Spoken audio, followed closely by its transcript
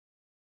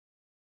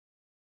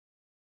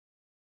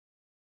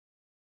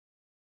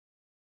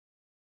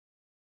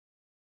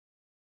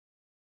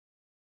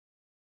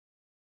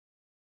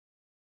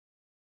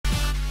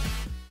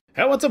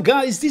Hey, what's up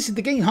guys, this is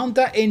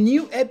TheGameHuntah, a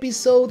new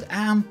episode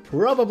and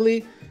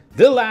probably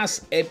the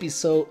last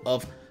episode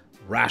of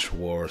Rush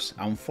Wars.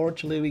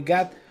 Unfortunately, we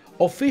got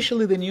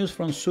officially the news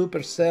from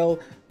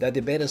Supercell that the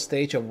beta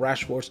stage of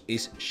Rush Wars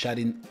is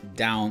shutting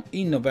down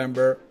in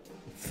November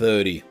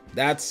 30.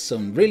 That's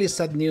some really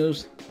sad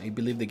news. I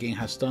believe the game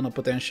has ton of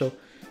potential.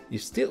 We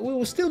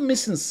were still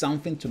missing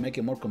something to make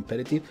it more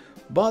competitive,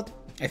 but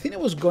I think it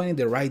was going in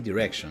the right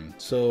direction.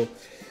 So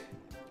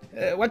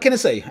what can I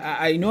say?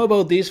 I know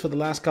about this for the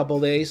last couple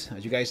of days.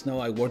 As you guys know,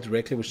 I work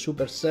directly with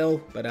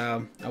Supercell, but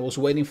I was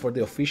waiting for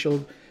the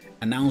official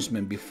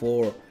announcement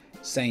before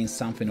saying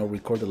something or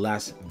record the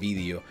last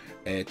video.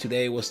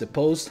 Today was the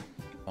post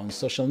on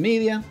social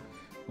media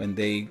when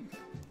they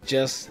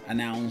just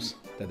announced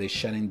that they're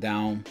shutting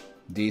down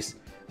this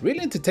really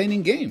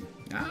entertaining game.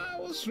 I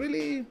was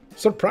really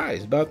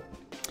surprised, but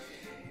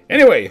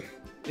anyway,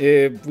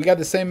 we got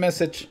the same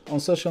message on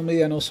social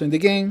media and also in the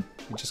game.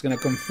 I'm just gonna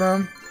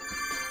confirm.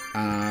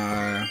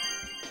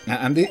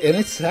 And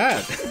it's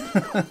sad.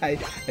 I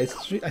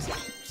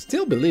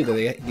still believe that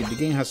the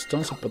game has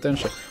tons of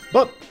potential,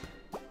 but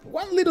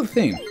one little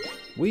thing,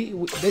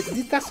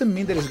 this doesn't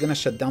mean that it's gonna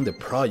shut down the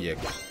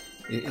project.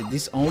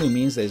 This only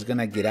means that it's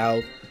gonna get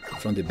out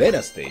from the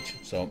beta stage.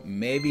 So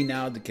maybe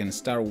now they can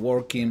start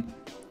working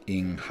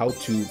in how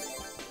to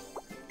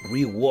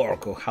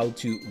rework or how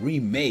to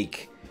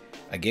remake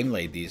a game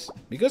like this,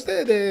 because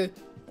the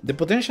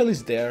potential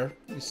is there.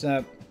 It's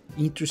an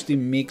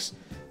interesting mix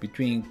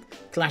between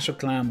Clash of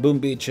Clans, Boom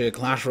Beach,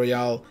 Clash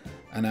Royale,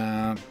 and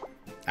I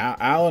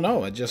don't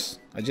know. I just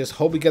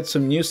hope we get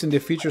some news in the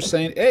future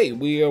saying, hey,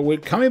 we're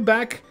coming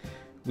back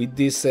with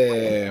this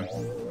the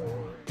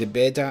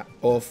beta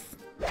of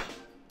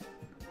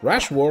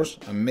Rush Wars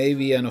and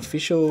maybe an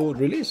official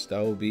release.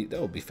 That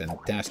would be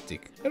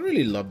fantastic. I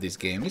really love this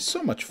game. It's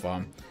so much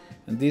fun,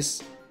 and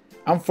this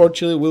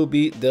unfortunately will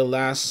be the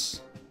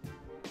last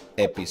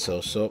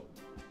episode. So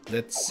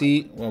let's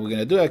see what we're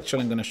gonna do.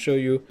 Actually, I'm gonna show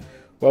you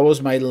what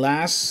was my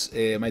last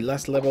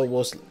level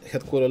was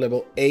headquarter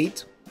level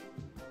 8.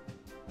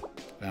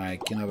 I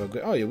can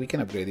upgrade. Oh yeah, we can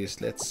upgrade this.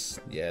 Let's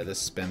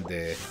spend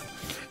the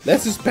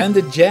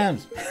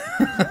gems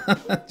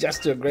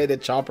just to upgrade the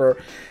chopper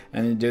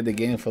and enjoy the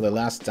game for the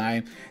last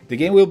time. The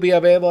game will be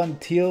available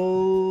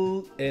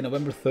until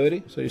November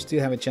 30, so you still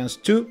have a chance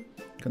to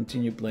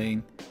continue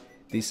playing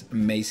this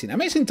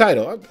amazing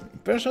title.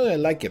 Personally, I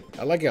like it.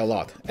 I like it a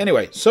lot.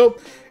 Anyway, so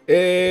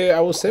I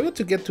was able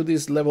to get to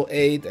this level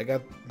 8. I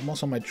got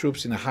most of my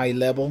troops in a high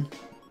level,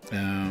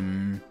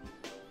 and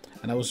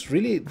I was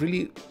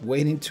really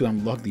waiting to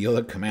unlock the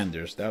other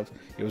commanders.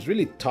 It was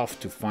really tough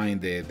to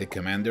find the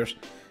commanders.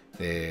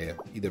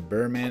 Either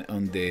Bearman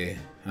and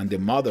the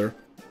Mother.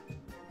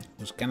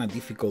 It was kind of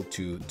difficult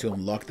to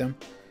unlock them.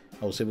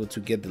 I was able to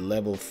get the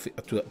level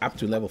up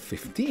to level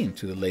 15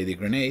 to the Lady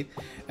Grenade,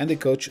 and the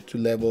coach to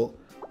level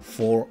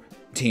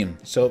 14.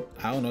 So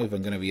I don't know if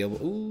I'm gonna be able.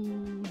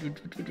 Ooh,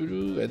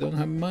 I don't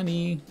have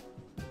money.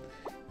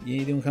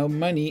 You don't have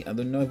money. I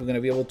don't know if we're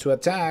gonna be able to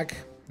attack.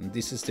 And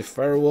this is the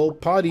farewell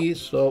party,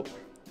 so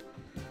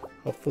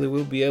hopefully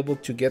we'll be able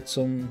to get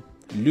some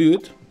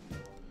loot,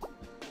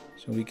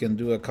 so we can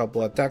do a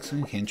couple attacks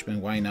and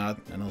henchmen. Why not?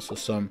 And also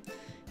some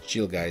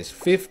shield guys.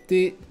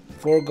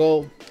 54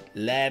 gold.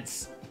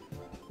 Let's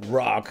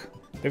rock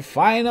the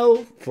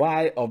final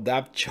flight of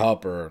that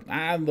chopper.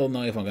 I don't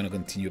know if I'm gonna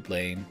continue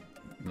playing.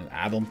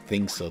 I don't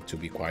think so, to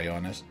be quite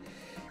honest.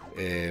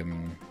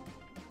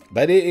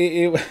 But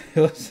it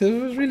was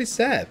really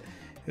sad.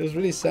 It was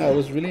really sad. I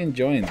was really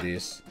enjoying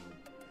this.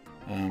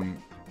 I'm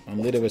a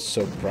little bit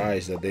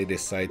surprised that they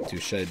decide to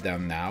shut it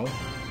down now.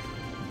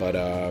 But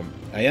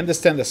I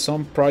understand that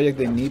some project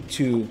they need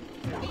to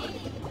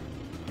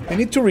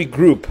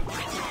regroup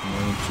in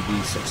order to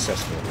be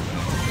successful.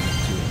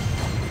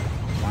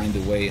 Find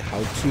a way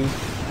how to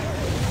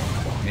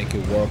make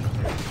it work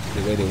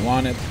the way they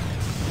want it.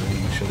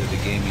 Make sure that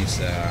the game is.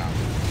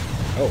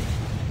 Oh,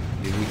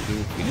 did we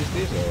finish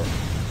this or?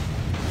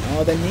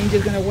 Oh, the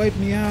ninja's gonna wipe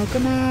me out.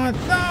 Come on,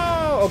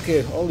 no.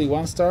 Okay, only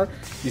 1 star.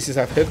 This is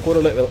at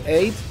headquarter level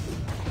 8.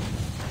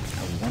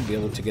 And we won't be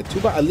able to get 2,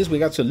 but at least we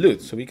got some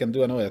loot, so we can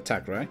do another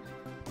attack, right?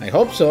 I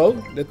hope so.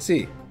 Let's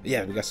see.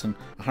 Yeah, we got some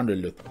 100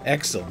 loot.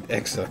 Excellent.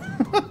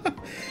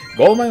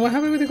 Gold mine. What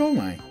happened with the gold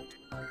mine?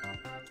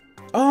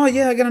 Oh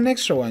yeah, I got an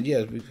extra one.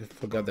 Yeah, we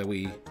forgot that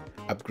we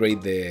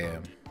upgrade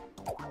the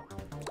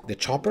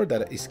chopper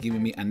that is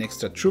giving me an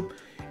extra troop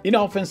in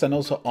offense and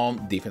also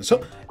on defense.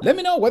 So let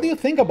me know, what do you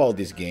think about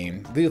this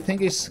game? Do you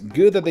think it's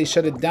good that they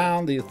shut it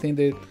down? Do you think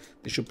that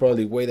they should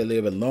probably wait a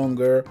little bit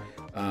longer?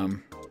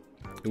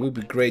 It would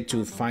be great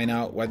to find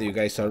out what you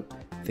guys are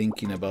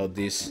thinking about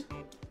this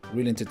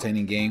really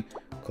entertaining game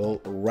called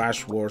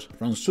Rush Wars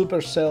from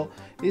Supercell.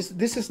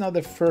 This is not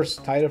the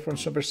first title from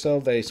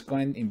Supercell that is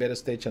going in beta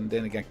stage and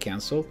then it got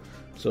cancelled,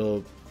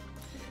 so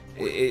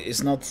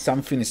it's not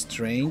something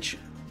strange,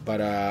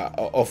 but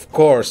of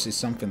course it's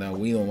something that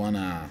we don't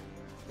wanna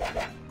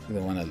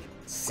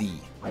see,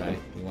 right?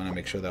 We want to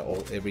make sure that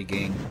every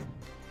game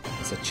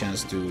has a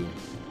chance to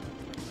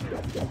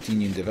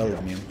continue in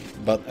development.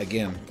 But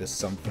again, there's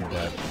something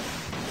that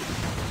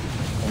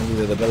only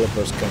the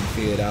developers can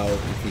figure it out.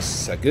 If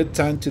it's a good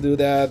time to do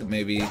that,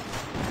 maybe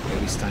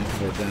it's time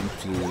for them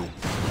to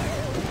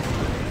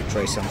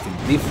try something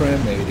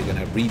different. Maybe they're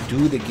gonna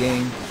redo the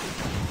game.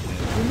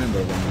 Remember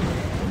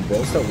when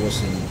Royale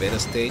was in beta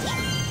stage,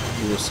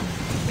 it was in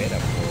beta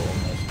for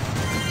almost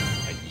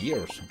a year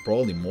or so,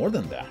 probably more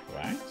than that,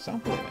 right?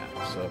 Something like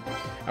that. So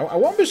I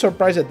won't be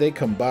surprised that they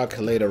come back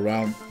later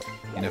on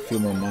in a few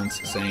more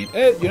months saying,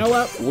 hey, you know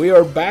what? We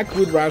are back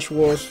with Rush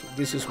Wars.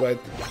 This is what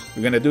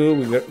we're gonna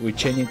do. We're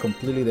changing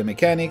completely the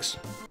mechanics.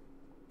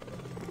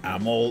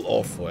 I'm all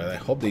off for it. I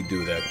hope they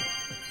do that.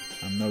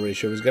 I'm not really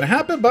sure it's gonna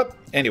happen, but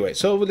anyway,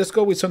 so let's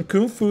go with some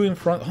Kung Fu in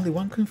front. Only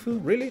one Kung Fu?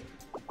 Really?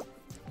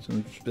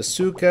 Some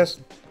bazookas.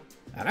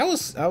 And I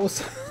was I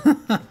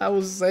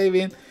was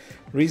saving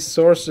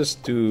resources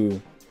to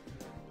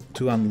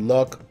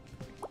unlock.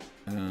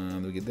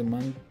 We get the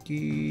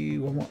monkey.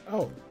 One more.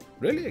 Oh,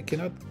 really? I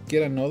cannot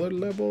get another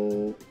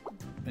level.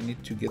 I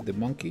need to get the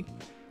monkey.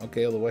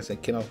 Okay, otherwise I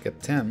cannot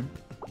get 10.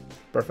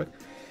 Perfect.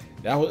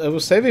 I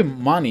was saving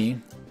money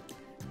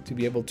to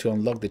be able to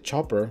unlock the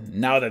chopper.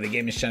 Now that the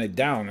game is shut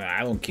down,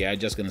 I don't care. I'm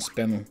just gonna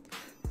spend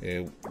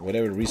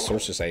whatever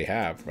resources I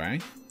have,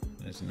 right?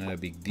 It's not a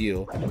big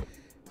deal.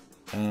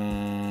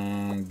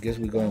 Guess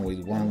we're going with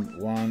 1,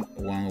 1,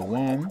 1,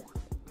 1.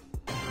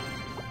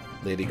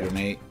 Lady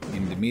grenade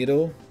in the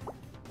middle.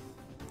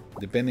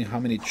 Depending how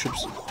many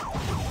troops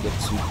get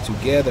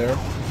together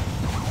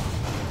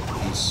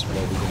is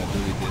what we're gonna do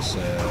with this. I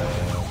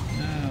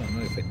don't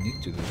know if I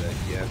need to do that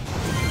yet.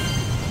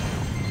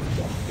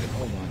 Okay,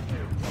 hold on.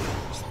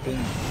 Spin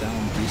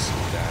down these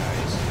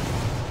guys.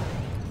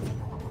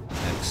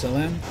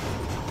 Excellent.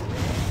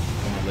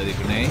 Come on, Lady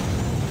grenade.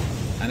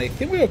 And I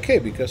think we're okay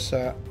because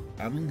I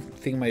don't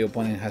think my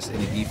opponent has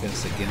any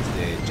defense against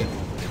the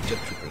jet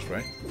troopers,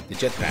 right? The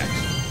jetpacks.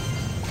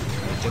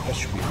 The jetpacks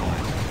should be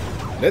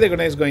fine. Lady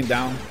grenade is going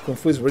down. Kung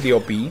Fu is really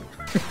OP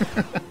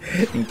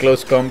in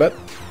close combat,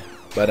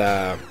 but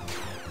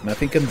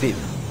nothing can beat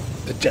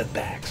the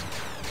jetpacks.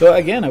 So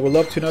again, I would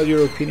love to know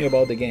your opinion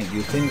about the game. Do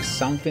you think it's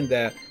something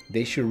that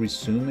they should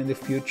resume in the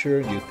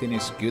future? Do you think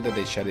it's good that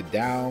they shut it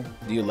down?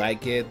 Do you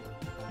like it?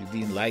 You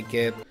didn't like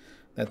it?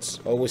 That's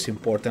always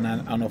important,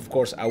 and of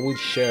course I will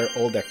share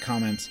all the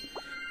comments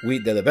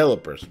with the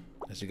developers.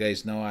 As you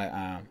guys know,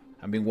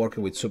 I've been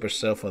working with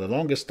Supercell for the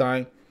longest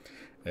time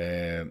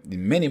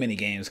in many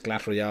games: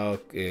 Clash Royale,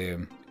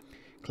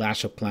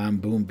 Clash of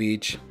Clans, Boom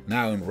Beach,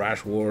 now in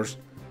Rush Wars.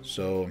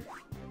 So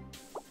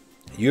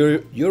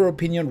your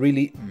opinion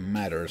really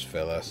matters,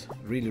 fellas.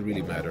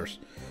 Really matters.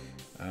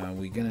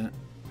 We're gonna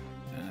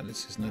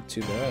this is not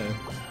too bad.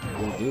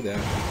 We'll do that.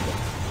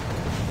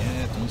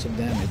 Yeah, tons of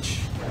damage.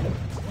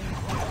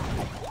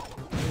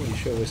 You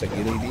sure it was a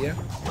good idea?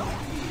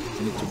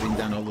 We need to bring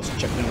down all those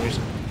checkpoints.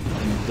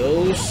 And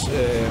those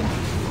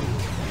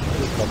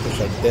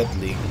helicopters are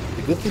deadly.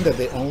 The good thing that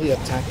they only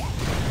attack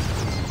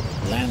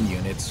land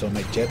units, so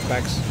my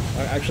jetpacks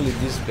actually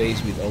this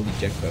base with all the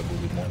jetpacks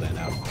will be more than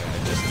enough. I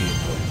just didn't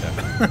know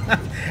that.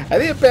 I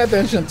didn't pay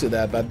attention to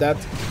that, but that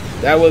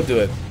will do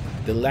it.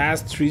 The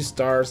last 3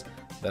 stars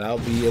that I'll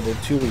be able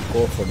to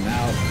record for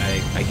now.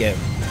 Again,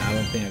 I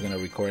don't think I'm gonna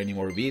record any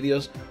more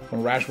videos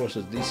from Rush Wars.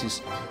 So this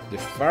is the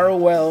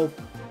farewell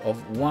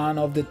of one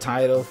of the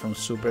titles from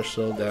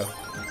Supercell that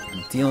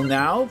until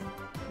now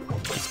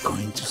is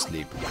going to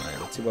sleep. Alright,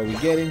 let's see what we're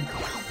getting.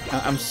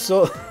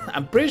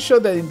 I'm pretty sure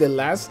that in the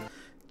last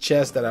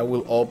chest that I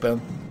will open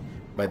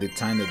by the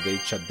time that they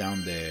shut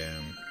down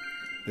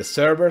the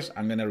servers,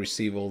 I'm gonna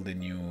receive all the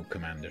new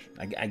commanders.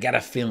 I got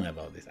a feeling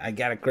about this. I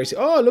got a crazy.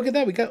 Oh, look at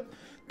that! We got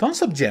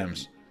tons of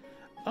gems.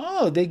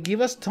 Oh, they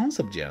give us tons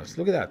of gems.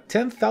 Look at that,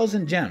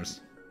 10,000 gems.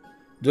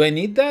 Do I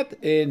need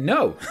that?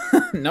 No,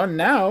 not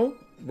now.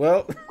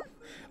 Well,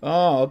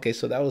 oh, okay.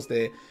 So that was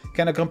the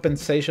kind of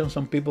compensation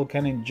some people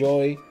can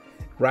enjoy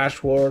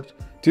Rush Wars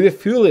to the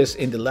fullest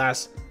in the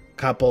last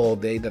couple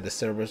of days that the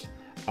servers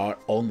are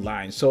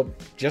online. So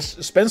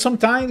just spend some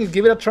time and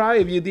give it a try.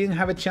 If you didn't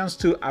have a chance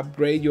to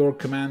upgrade your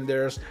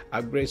commanders,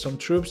 upgrade some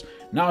troops,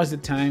 now is the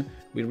time.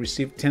 We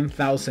receive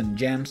 10,000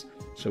 gems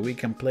so we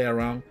can play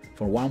around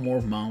for one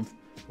more month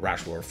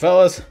Rush Wars.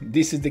 Fellas,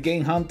 this is the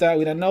TheGameHuntah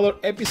with another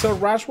episode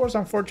of Rush Wars.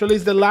 Unfortunately,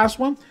 it's the last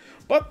one,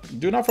 but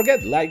do not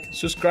forget, like,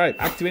 subscribe,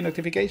 activate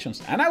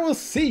notifications, and I will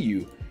see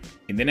you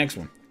in the next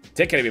one.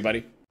 Take care,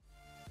 everybody.